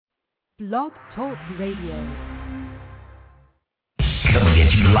Blog Talk Radio. Coming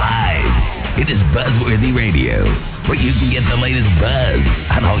at you live. It is Buzzworthy Radio, where you can get the latest buzz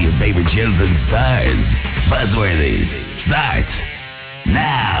on all your favorite shows and stars. Buzzworthy starts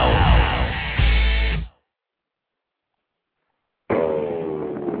now.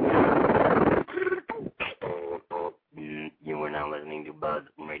 You are now listening to Buzz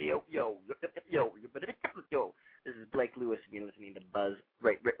Radio. Yo, this is Blake Lewis, and you're listening to Buzz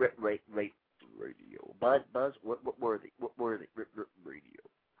Radio. Buzz, worthy radio.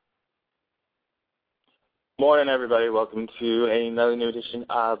 Morning, everybody. Welcome to another new edition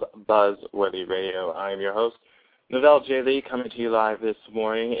of Buzzworthy Radio. I am your host, Novell J. Lee, coming to you live this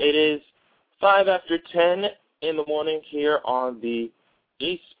morning. It is 5 after 10 in the morning here on the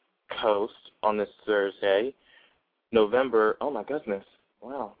East Coast on this Thursday, November 5th,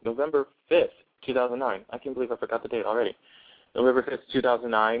 2009. I can't believe I forgot the date already. November 5th,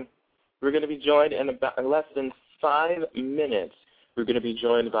 2009. We're going to be joined in less than 5 minutes. We're going to be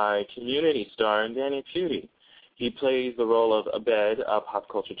joined by community star Danny Pudi. He plays the role of Abed, a pop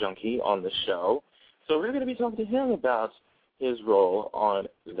culture junkie, on the show. So we're going to be talking to him about his role on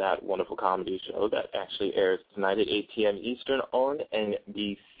that wonderful comedy show that actually airs tonight at 8 p.m. Eastern on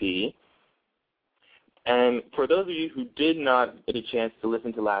NBC. And for those of you who did not get a chance to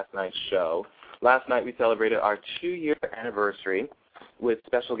listen to last night's show, last night we celebrated our 2-year anniversary with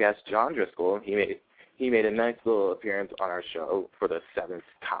special guest John Driscoll. He made a nice little appearance on our show for the 7th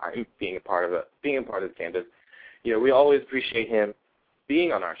time, being a part of the campus. You know, we always appreciate him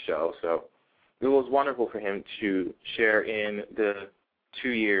being on our show, so it was wonderful for him to share in the 2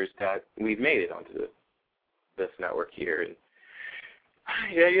 years that we've made it onto this network here. And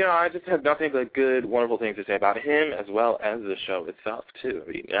yeah, you know, I just have nothing but good, wonderful things to say about him as well as the show itself, too. I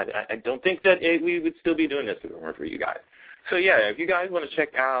mean, I don't think that we would still be doing this if it weren't for you guys. So, yeah, if you guys want to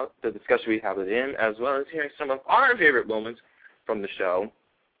check out the discussion we have with him as well as hearing some of our favorite moments from the show,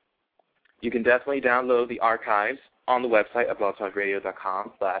 you can definitely download the archives on the website at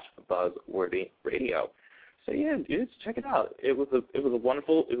blogtalkradio.com/buzzworthyradio. So, yeah, dudes, check it out. It was a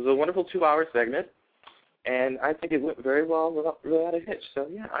wonderful 2-hour segment. And I think it went very well without a hitch. So,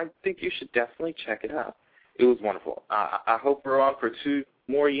 yeah, I think you should definitely check it out. It was wonderful. I hope we're on for 2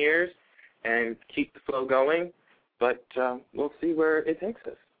 more years and keep the flow going. But we'll see where it takes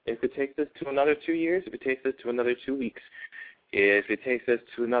us. If it takes us to another 2 years, if it takes us to another 2 weeks, if it takes us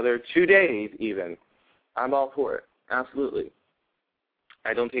to another 2 days even, I'm all for it. Absolutely.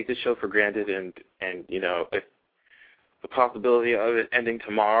 I don't take this show for granted. And you know, if the possibility of it ending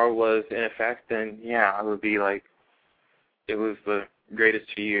tomorrow was in effect, then yeah, I would be like, it was the greatest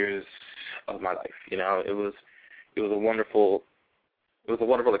 2 years of my life. You know, it was a wonderful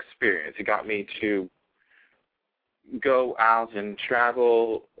experience. It got me to go out and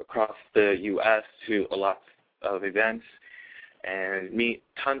travel across the U.S. to a lot of events and meet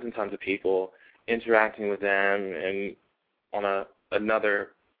tons and tons of people, interacting with them and on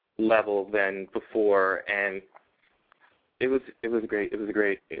another level than before. And It was a great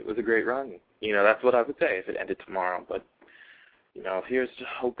run. You know, that's what I would say if it ended tomorrow. But, you know, here's to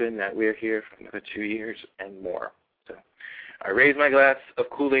hoping that we're here for another 2 years and more. So I raise my glass of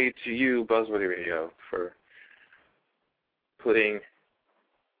Kool-Aid to you, Buzzworthy Radio, for putting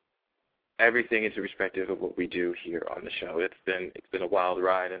everything into perspective of what we do here on the show. It's been a wild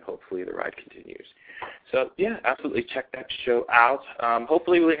ride, and hopefully the ride continues. So, yeah, absolutely check that show out.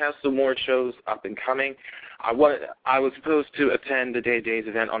 Hopefully we'll have some more shows up and coming. I was supposed to attend the Day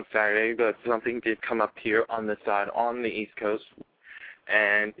event on Saturday, but something did come up here on this side on the East Coast,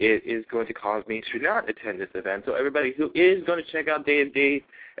 and it is going to cause me to not attend this event. So everybody who is going to check out Day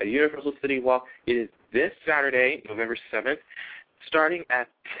at Universal City Walk, it is this Saturday, November 7th, starting at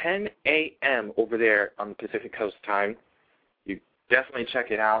 10 a.m. over there on the Pacific Coast time. You definitely check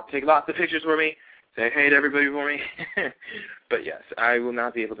it out. Take lots of pictures for me. Say hey to everybody for me. But, yes, I will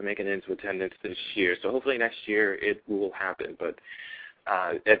not be able to make it into attendance this year. So hopefully next year it will happen. But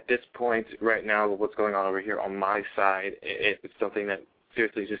at this point right now, what's going on over here on my side, it's something that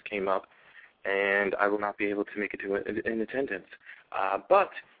seriously just came up, and I will not be able to make it to in attendance. But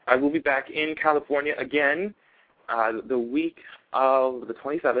I will be back in California again the week of the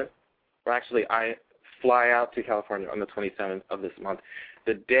 27th. Or actually, I fly out to California on the 27th of this month,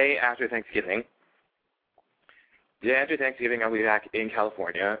 the day after Thanksgiving. The day after Thanksgiving, I'll be back in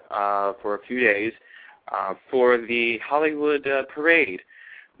California for a few days for the Hollywood Parade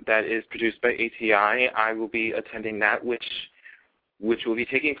that is produced by ATI. I will be attending that, which will be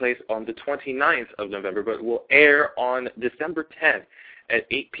taking place on the 29th of November, but will air on December 10th at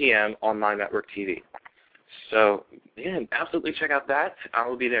 8 p.m. on My Network TV. So, yeah, absolutely check out that. I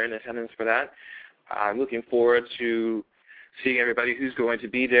will be there in attendance for that. I'm looking forward to seeing everybody who's going to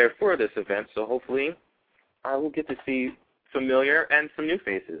be there for this event. So hopefully I will get to see familiar and some new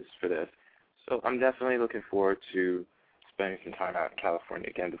faces for this. So I'm definitely looking forward to spending some time out in California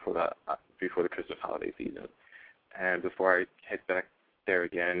again before the Christmas holiday season and before I head back there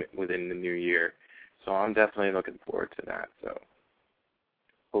again within the new year. So I'm definitely looking forward to that. So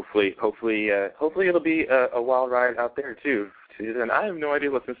hopefully it'll be a wild ride out there too. And I have no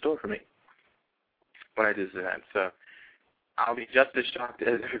idea what's in store for me when I do this event. So I'll be just as shocked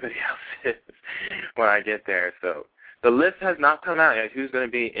as everybody else is when I get there. So the list has not come out yet. Who's going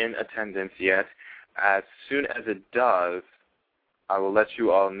to be in attendance yet? As soon as it does, I will let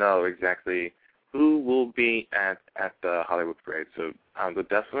you all know exactly who will be at the Hollywood Parade. So I will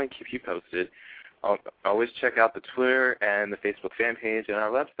definitely keep you posted. Always check out the Twitter and the Facebook fan page and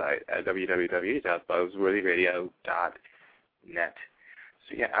our website at www.buzzworthyradio.net.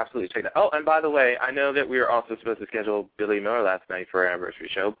 So, yeah, absolutely check that. Oh, and by the way, I know that we were also supposed to schedule Billy Miller last night for our anniversary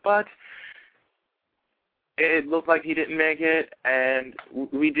show, but it looked like he didn't make it, and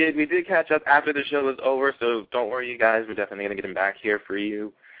we did catch up after the show was over, so don't worry, you guys. We're definitely going to get him back here for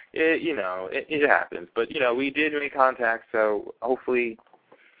you. It happens. But, we did make contact, so hopefully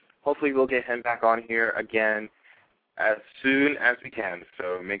we'll get him back on here again as soon as we can.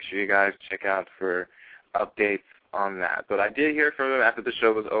 So make sure you guys check out for updates on that. But I did hear from him after the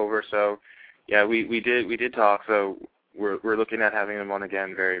show was over, so yeah, we did talk. So we're looking at having him on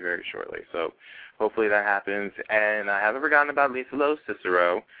again very, very shortly. So hopefully that happens. And I haven't forgotten about Lisa Lowe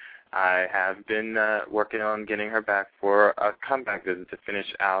Cicero. I have been working on getting her back for a comeback visit to finish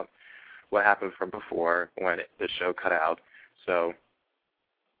out what happened from before when the show cut out. So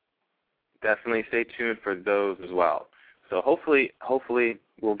definitely stay tuned for those as well. So hopefully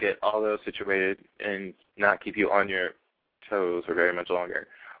we'll get all those situated and not keep you on your toes for very much longer.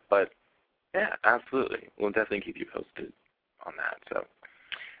 But, yeah, absolutely. We'll definitely keep you posted on that. So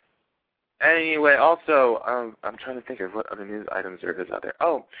anyway, also, I'm trying to think of what other news items there is out there.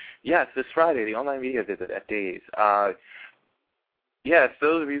 Oh, yes, this Friday, the online media visit at Days. Yes,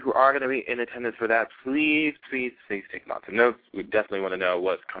 those of you who are going to be in attendance for that, please take lots of notes. We definitely want to know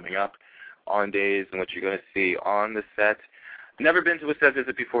what's coming up on Days and what you're going to see on the set. Never been to a set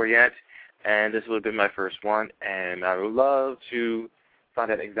visit before yet, and this would have been my first one, and I would love to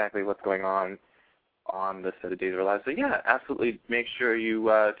find out exactly what's going on the set of Days of Our Lives. So, yeah, absolutely make sure you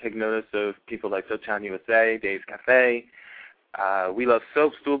take notice of people like Soaptown USA, Dave's Cafe. We Love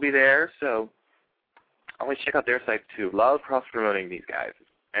Soaps will be there, so always check out their site, too. Love cross-promoting these guys.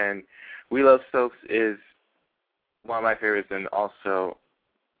 And We Love Soaps is one of my favorites, and also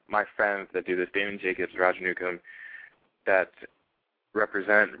my friends that do this, Damon Jacobs, Roger Newcomb, that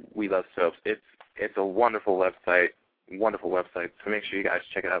represent We Love Soaps. It's a wonderful website, so make sure you guys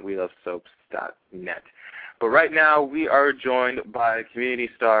check it out, welovesoaps.net. But right now, we are joined by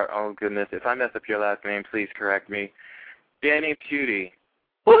community star, oh goodness, if I mess up your last name, please correct me, Danny Pudi.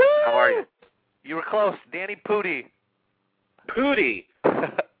 Woo-hoo! How are you? You were close. Danny Pudi. Pudi.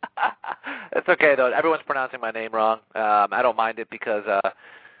 It's okay, though. Everyone's pronouncing my name wrong. I don't mind it because,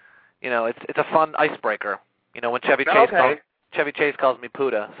 it's a fun icebreaker. When Chevy Chase calls me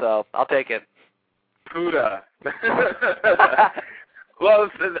Puda, so I'll take it. Puda. Well,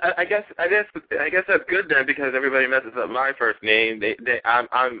 I guess that's good then, because everybody messes up my first name.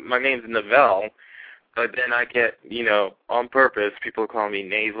 My name's Novell, but then I get, on purpose, people call me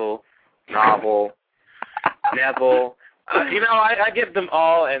Navel, Novel, Neville. I give them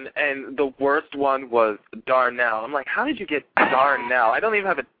all, and the worst one was Darnell. I'm like, how did you get Darnell? I don't even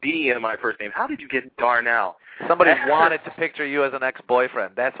have a D in my first name. How did you get Darnell? Somebody wanted to picture you as an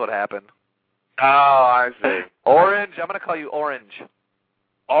ex-boyfriend. That's what happened. Oh, I see. Orange. I'm going to call you Orange.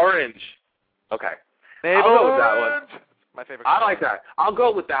 Orange. Okay. Navel I'll go with that one. My favorite. I like that. I'll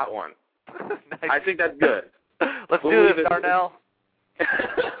go with that one. Nice. I think that's good. Let's do this, Darnell.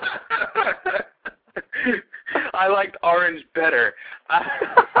 I liked Orange better. How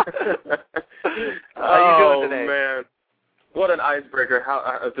you doing today? Oh, man. What an icebreaker.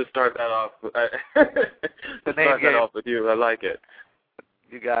 How to start that off. Start that off with you. I like it.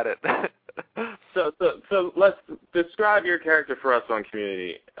 You got it. So let's describe your character for us on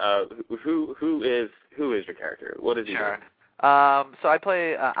Community. Who is your character? What is he doing? So I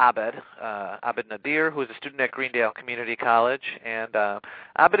play Abed Nadir, who is a student at Greendale Community College, and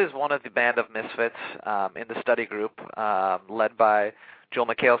Abed is one of the band of misfits in the study group led by Joel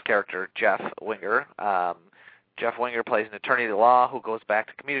McHale's character, Jeff Winger. Jeff Winger plays an attorney at law who goes back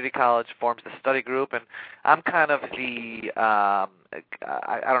to community college, forms the study group, and I'm kind of the, I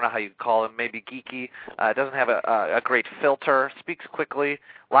don't know how you'd call him, maybe geeky, doesn't have a great filter, speaks quickly,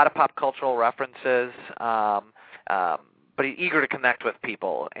 a lot of pop cultural references, but he's eager to connect with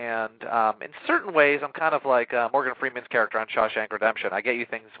people. And in certain ways, I'm kind of like Morgan Freeman's character on Shawshank Redemption. I get you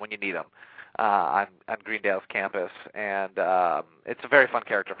things when you need them. On Greendale's campus, and it's a very fun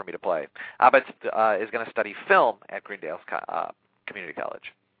character for me to play. Abed is going to study film at Greendale's community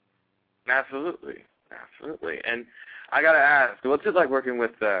college. Absolutely. And I gotta ask, what's it like working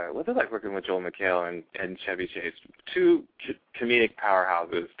with Joel McHale and Chevy Chase, two comedic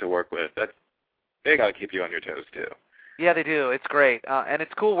powerhouses to work with? They gotta keep you on your toes too. Yeah, they do. It's great, and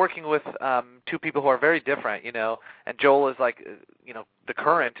it's cool working with two people who are very different, And Joel is like, the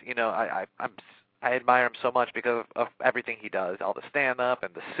current. I admire him so much because of everything he does, all the stand-up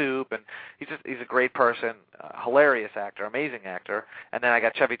and the soup, and he's a great person, hilarious actor, amazing actor. And then I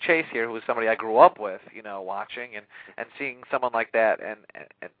got Chevy Chase here, who is somebody I grew up with, watching and seeing someone like that, and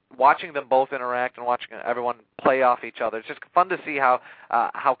watching them both interact and watching everyone play off each other. It's just fun to see how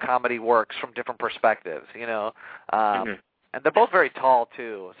comedy works from different perspectives, And they're both very tall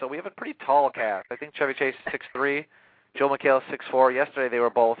too, so we have a pretty tall cast. I think Chevy Chase is 6'3", Joel McHale is 6'4". Yesterday they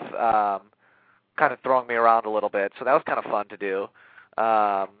were both kind of throwing me around a little bit, so that was kind of fun to do,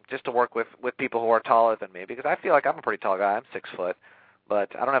 just to work with people who are taller than me, because I feel like I'm a pretty tall guy. I'm 6 foot,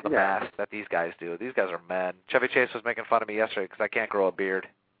 but I don't have the mass that these guys do. These guys are men. Chevy Chase was making fun of me yesterday because I can't grow a beard.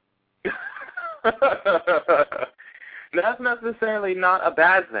 That's necessarily not a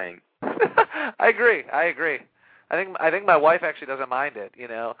bad thing. I agree. I think my wife actually doesn't mind it,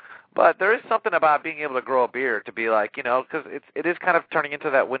 But there is something about being able to grow a beard to be like, because it is kind of turning into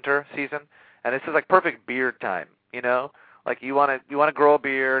that winter season, and this is like perfect beard time, Like you want to grow a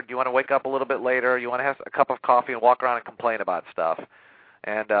beard, you want to wake up a little bit later, you want to have a cup of coffee and walk around and complain about stuff.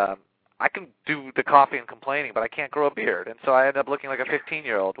 And I can do the coffee and complaining, but I can't grow a beard, and so I end up looking like a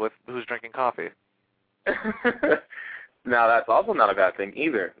 15-year-old who's drinking coffee. Now that's also not a bad thing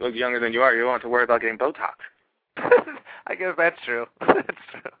either. Look younger than you are. You don't have to worry about getting Botox. I guess that's true.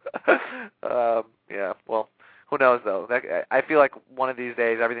 Yeah, well, who knows, though? I feel like one of these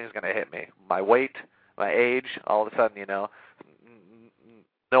days everything's going to hit me. My weight, my age, all of a sudden,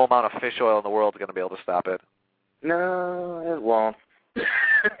 no amount of fish oil in the world is going to be able to stop it. No, it won't.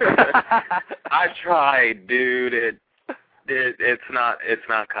 I tried, dude. It's not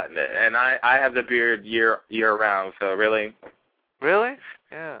cutting it. And I have the beard year round, so really. Really?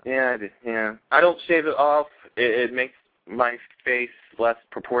 Yeah. Yeah. I don't shave it off. It makes my face less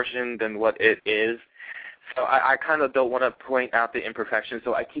proportioned than what it is. So I kind of don't want to point out the imperfections,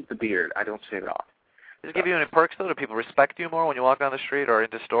 so I keep the beard. I don't shave it off. Does it give you any perks, though? Do people respect you more when you walk down the street or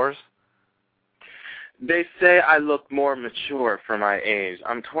into stores? They say I look more mature for my age.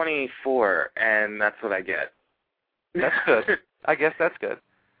 I'm 24, and that's what I get. That's good. I guess that's good.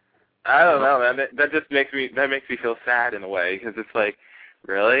 I don't know, man. That just makes me feel sad in a way, because it's like,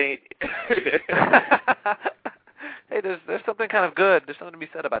 really? Hey, there's something kind of good. There's something to be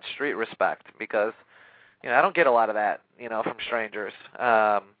said about street respect, because I don't get a lot of that, from strangers.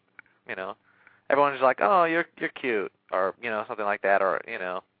 Everyone's like, oh, you're cute, or something like that, or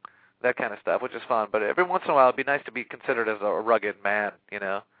that kind of stuff, which is fun. But every once in a while, it'd be nice to be considered as a rugged man,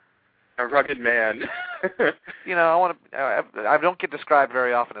 A rugged man. I don't get described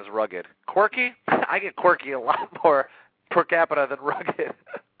very often as rugged. Quirky? I get quirky a lot more per capita than rugged.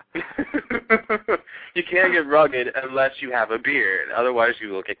 You can't get rugged unless you have a beard. Otherwise, you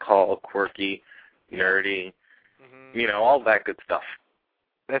will get called quirky, nerdy, all that good stuff.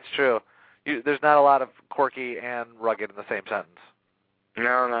 That's true. There's not a lot of quirky and rugged in the same sentence.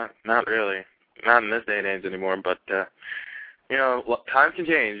 No, not really. Not in this day and age anymore, but, time can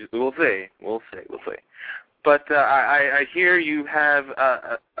change. We'll see. But I hear you have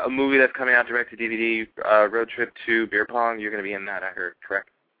a movie that's coming out direct to DVD, Road Trip to Beerpong. You're going to be in that, I heard, correct?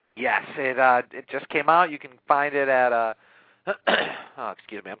 Yes, it just came out. You can find it at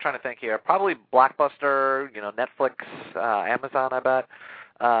excuse me, I'm trying to think here. Probably Blockbuster, Netflix, Amazon, I bet.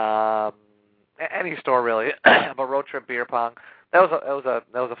 Any store really. But Road Trip Beerpong. That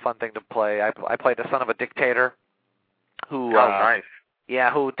was a fun thing to play. I played the son of a dictator who nice.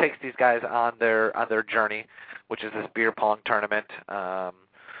 Yeah, who takes these guys on their journey, which is this beer pong tournament,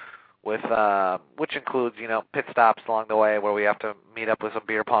 which includes pit stops along the way where we have to meet up with some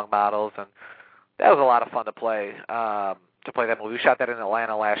beer pong models, and that was a lot of fun to play that movie. We shot that in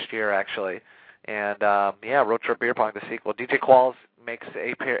Atlanta last year actually, and Road Trip Beer Pong, the sequel. DJ Qualls makes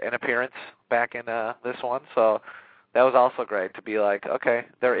an appearance back in this one, so that was also great to be like, okay,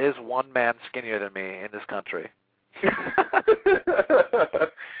 there is one man skinnier than me in this country.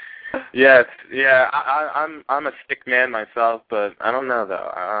 Yes, yeah. I'm a thick man myself, but I don't know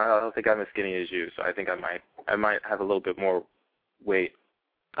though. I don't think I'm as skinny as you, so I think I might have a little bit more weight.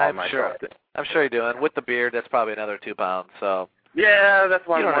 I'm sure you do, and with the beard, that's probably another 2 pounds. So yeah, that's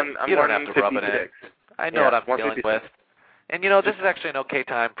why you don't have to rub it in. I know what I'm dealing with, and this is actually an okay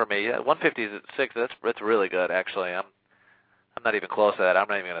time for me. 156, that's really good actually. I'm not even close to that. I'm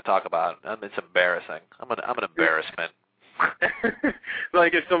not even going to talk about it. It's embarrassing. I'm an embarrassment.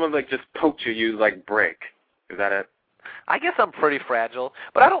 Like if someone just poked you, you break. Is that it? I guess I'm pretty fragile,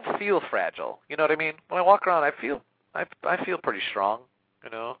 but I don't feel fragile. You know what I mean? When I walk around, I feel pretty strong.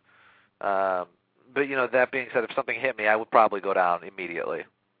 But that being said, if something hit me, I would probably go down immediately.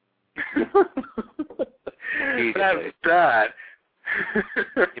 That's bad.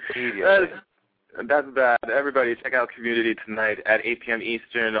 Immediately. That's bad. Everybody, check out Community tonight at 8 p.m.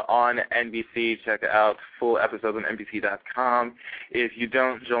 Eastern on NBC. Check out full episodes on NBC.com. If you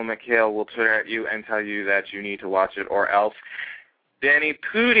don't, Joel McHale will Twitter at you and tell you that you need to watch it or else. Danny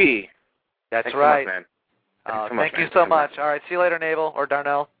Pudi. That's right. Thank you so much. All right, see you later, Naval or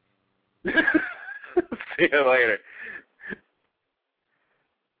Darnell. See you later.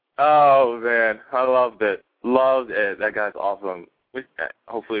 Oh, man. I loved it. Loved it. That guy's awesome.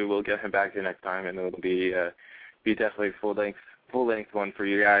 Hopefully we'll get him back here next time, and it'll be definitely a full-length one for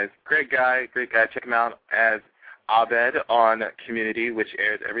you guys. Great guy. Check him out as Abed on Community, which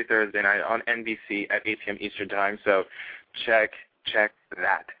airs every Thursday night on NBC at 8 p.m. Eastern Time. So check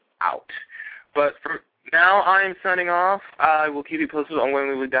that out. But for now, I'm signing off. I will keep you posted on when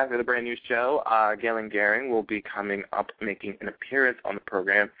we will be back with a brand new show. Galen Gehring will be coming up, making an appearance on the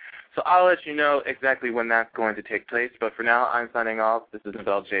program. So I'll let you know exactly when that's going to take place. But for now, I'm signing off. This is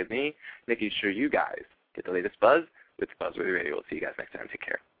Nabel J. Lee, making sure you guys get the latest buzz with Buzzworthy Radio. We'll see you guys next time. Take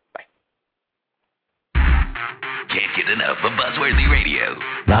care. Bye. Can't get enough of Buzzworthy Radio.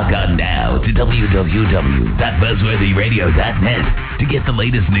 Log on now to www.buzzworthyradio.net to get the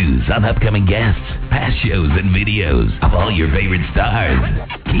latest news on upcoming guests, past shows, and videos of all your favorite stars.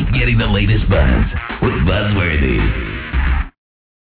 Keep getting the latest buzz with Buzzworthy.